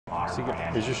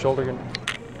Zigman, is your shoulder going to...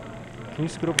 Can you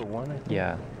scoot over one?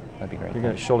 Yeah, that'd be great.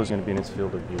 Your shoulder's going to be in its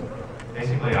field of view.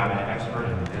 Basically, I'm an expert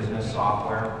in business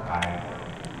software. I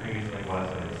previously was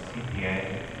a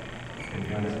CPA. Been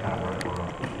doing this kind of work for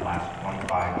the last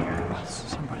 25 years.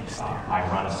 Somebody's there. I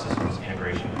run a systems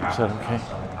integration practice okay? in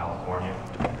Southern California.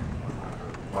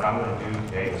 What I'm going to do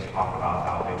today is talk about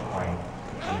how Bitcoin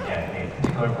can get a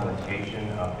particular implementation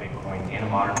of Bitcoin in a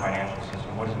modern financial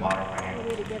system. What is a modern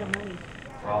financial system?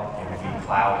 Well, it would be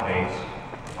cloud-based.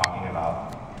 We're talking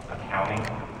about accounting,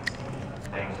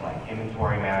 things like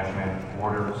inventory management,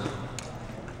 orders,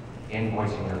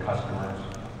 invoicing your customers,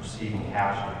 receiving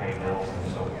cash to pay bills,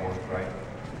 and so forth, right?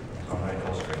 So I'm going to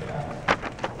illustrate that.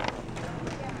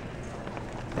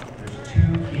 There's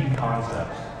two key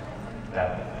concepts that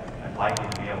I'd like you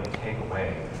to be able to take away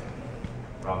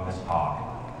from this talk.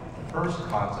 The first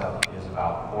concept is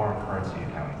about foreign currency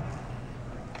accounting.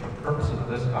 For the purposes of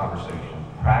this conversation,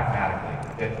 pragmatically,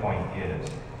 Bitcoin is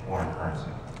foreign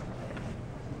currency.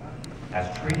 As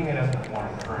treating it as a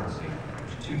foreign currency,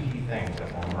 there's two key things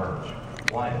that will emerge.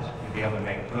 One is you'll be able to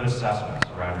make good assessments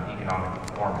around economic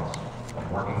performance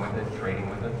of working with it, trading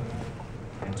with it.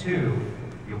 And two,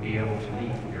 you'll be able to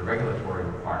meet your regulatory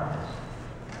requirements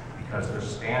because there's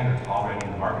standards already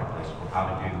in the marketplace for how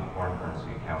to do foreign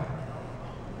currency accounting.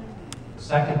 The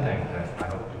second thing that I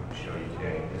hope to show you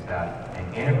today is that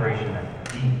an integration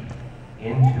that's deep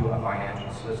into a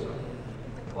financial system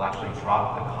will actually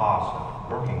drop the cost of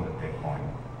working with Bitcoin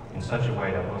in such a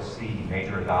way that we'll see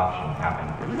major adoption happen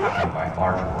by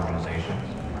larger organizations,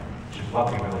 which is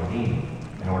what we really need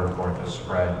in order for it to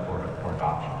spread for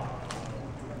adoption.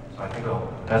 So I think the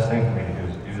best thing for me to do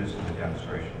is do this with a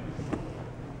demonstration.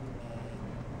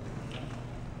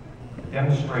 The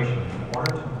demonstration, in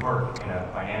order to work in a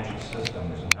financial system,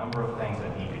 there's a number of things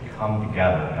that need to come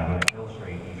together, and I'm going to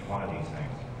illustrate each one of these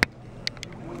things.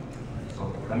 So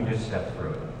let me just step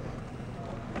through it.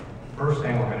 First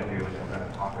thing we're going to do is we're going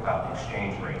to talk about the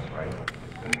exchange rates, right?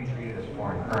 It's going to be treated as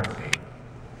foreign currency.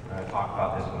 We're going to talk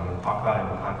about this, and I'm going to talk about it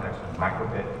in the context of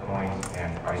micro-Bitcoins and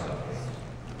price updates.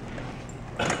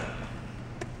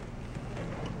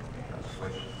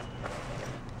 Switch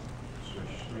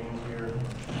screens here.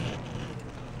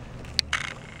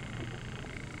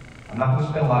 I'm not going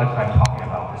to spend a lot of time talking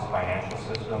about this financial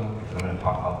system because I'm going to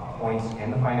talk about points in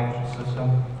the financial system.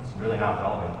 It's really not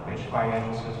relevant which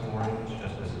financial system we're in. It's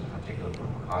just this is a particular proof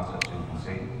of concept so you can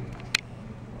see.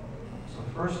 So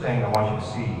the first thing I want you to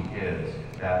see is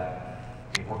that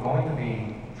if we're going to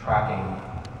be tracking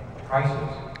prices,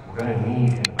 we're going to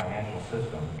need in the financial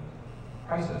system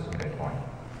prices of Bitcoin.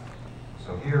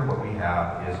 So here what we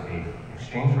have is a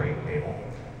exchange rate table,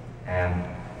 and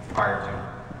prior to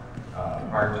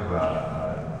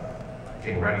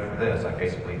getting ready for this, I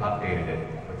basically updated it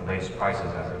with the latest prices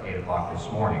as of 8 o'clock this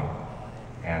morning.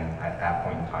 And at that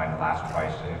point in time, the last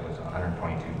price it was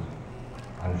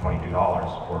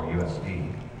 $122 for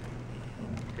USD.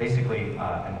 Basically,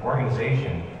 an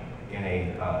organization in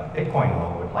a Bitcoin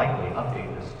world would likely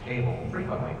update this table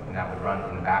frequently, and that would run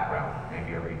in the background,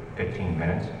 maybe every 15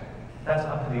 minutes. That's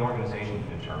up to the organization to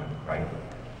determine, right?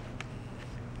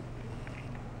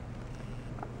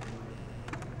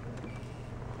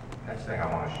 Next thing I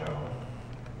want to show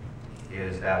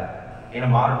is that in a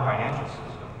modern financial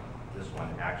system, this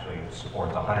one actually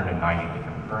supports 190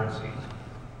 different currencies.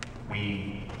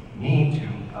 We need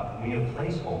a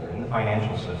placeholder in the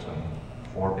financial system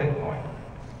for Bitcoin.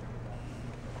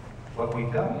 What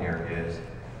we've done here is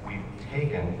we've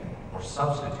taken or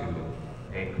substituted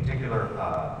a particular,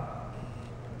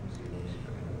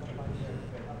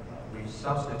 we've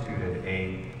substituted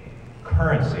a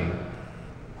currency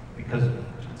because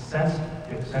since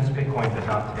Bitcoin does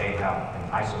not today have an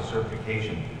ISO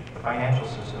certification, the financial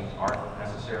systems aren't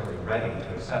necessarily ready to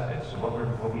accept it. So what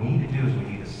we need to do is we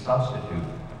need to substitute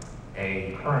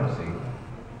a currency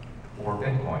for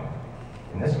Bitcoin.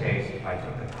 In this case, I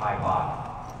took the Thai baht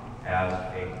as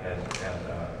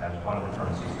one of the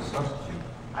currencies to substitute.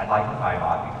 I like the Thai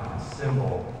baht because its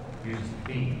symbol uses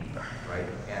B, right?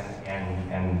 And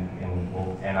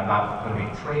I'm not going to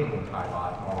be trading Thai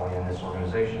baht normally in this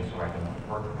organization, so I can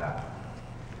work with that.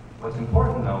 What's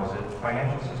important though is that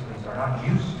financial systems are not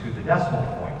used to the decimal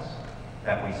points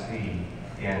that we see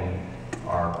in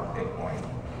our Bitcoin.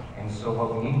 And so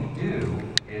what we need to do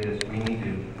is we need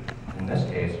to, in this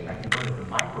case, I converted to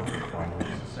micro Bitcoin, which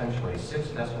is essentially 6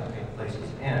 decimal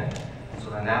places in. And so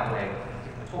then that way,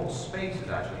 the total space is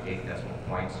actually 8 decimal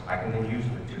points. I can then use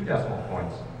the 2 decimal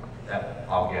points that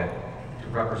I'll get to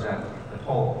represent the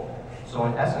total. So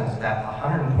in essence, that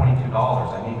 $122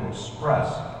 I need to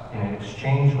express in an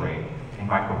exchange rate in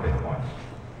micro Bitcoins.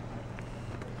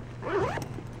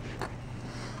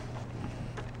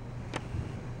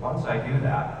 Once I do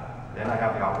that, then I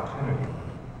have the opportunity.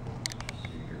 Let's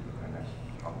see here for the next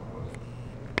couple of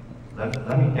those.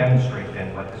 Let me demonstrate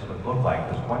then what this would look like,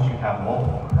 because once you have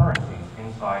multiple currencies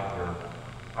inside your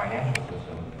financial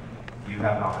system, you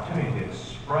have an opportunity to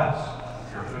express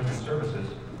your goods and services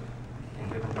in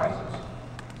different prices.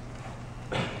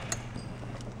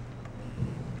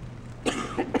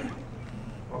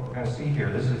 What we're going to see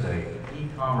here, this is an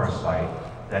e-commerce site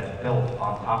that's built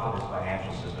on top of this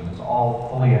financial system. It's all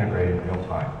fully integrated in real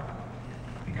time.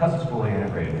 Because it's fully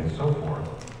integrated and so forth,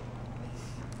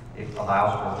 it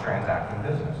allows for transacting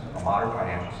business. A modern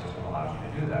financial system allows you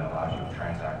to do that. It allows you to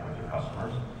transact with your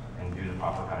customers and do the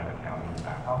proper kind of accounting in the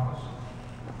back office.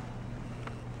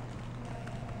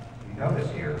 You notice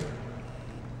here,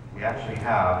 we actually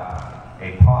have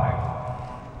a product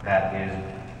that is,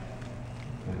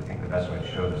 I think the best way to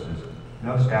show this is,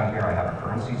 notice down here I have a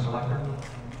currency selector.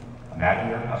 Imagine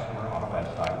you're a customer on a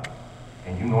website,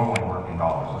 and you normally work in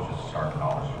dollars. Let's just start in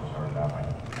dollars, so we'll start it that way.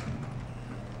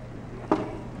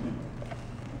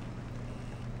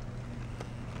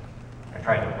 I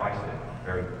tried to price it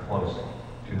very close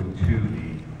to the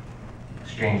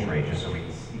exchange rate, just so we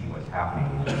can see what's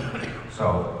happening.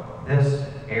 So this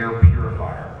air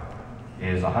purifier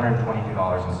is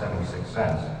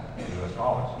 $122.76 US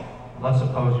dollars. Let's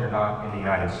suppose you're not in the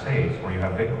United States where you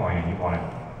have Bitcoin and you want to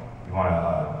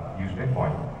use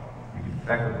Bitcoin. You could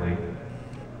effectively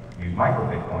use micro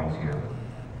Bitcoins here,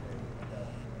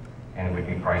 and it would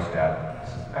be priced at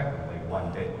effectively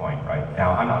 1 Bitcoin, right?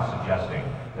 Now, I'm not suggesting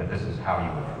that this is how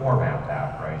you would format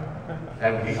that, right?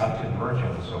 That would be up to the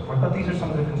merchant and so forth, but these are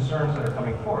some of the concerns that are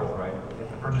coming forth, right? If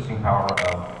the purchasing power of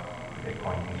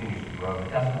Bitcoin continues to grow, the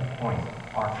decimal points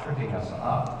are tripping us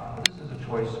up. But this is a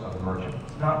choice of the merchant.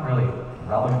 It's not really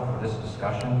relevant for this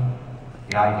discussion.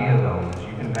 The idea, though, is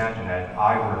you can imagine that if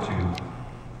I were to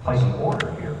place an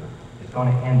order here, it's going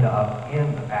to end up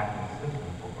in the back-end system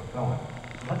for fulfillment.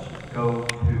 So let's just go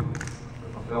to the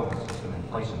fulfillment system and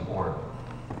place an order.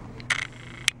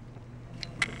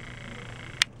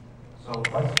 So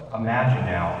let's imagine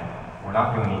now we're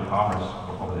not doing e-commerce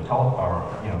over the telephone, or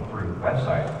through the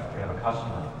website. We have a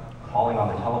customer calling on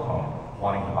the telephone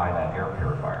wanting to buy that air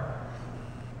purifier.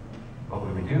 What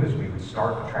we would do is we would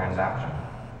start the transaction.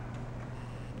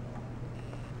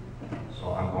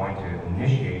 So I'm going to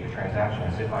initiate the transaction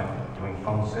as if I'm doing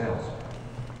phone sales.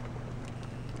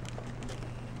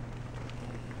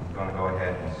 I'm going to go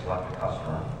ahead and select the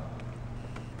customer.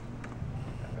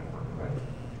 That didn't work right.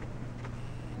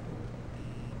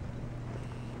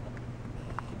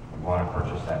 We want to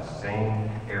purchase that same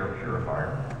air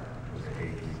purifier, which was the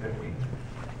A350.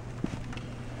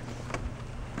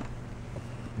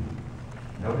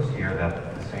 Notice here that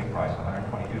the same price,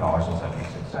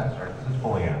 $122.76, right? This is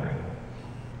fully integrated.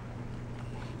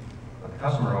 But the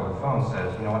customer over the phone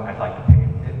says, you know what, I'd like to pay in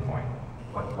Bitcoin.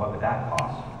 What would that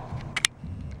cost?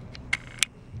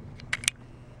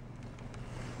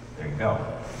 There you go. The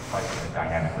price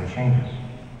dynamically changes.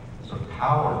 So the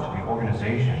power to the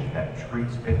organization that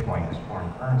treats Bitcoin as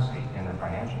foreign currency in their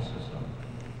financial system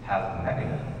has a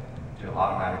mechanism to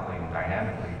automatically and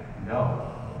dynamically know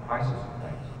the prices of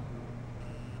things.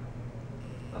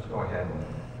 Let's go ahead and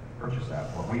purchase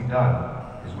that. What we've done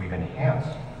is we've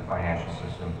enhanced the financial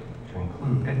system to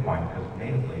include Bitcoin because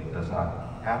natively it does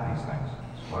not have these things.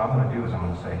 So what I'm going to do is I'm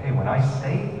going to say, hey, when I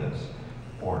save this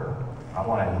order, I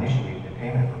want to initiate the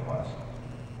payment request.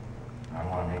 I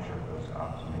want to make sure it goes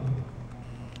out to me.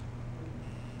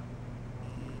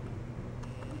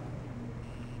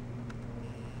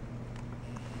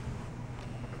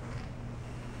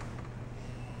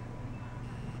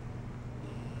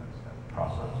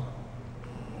 Process.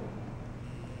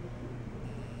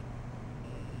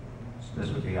 So this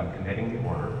would be I'm committing the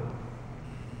order.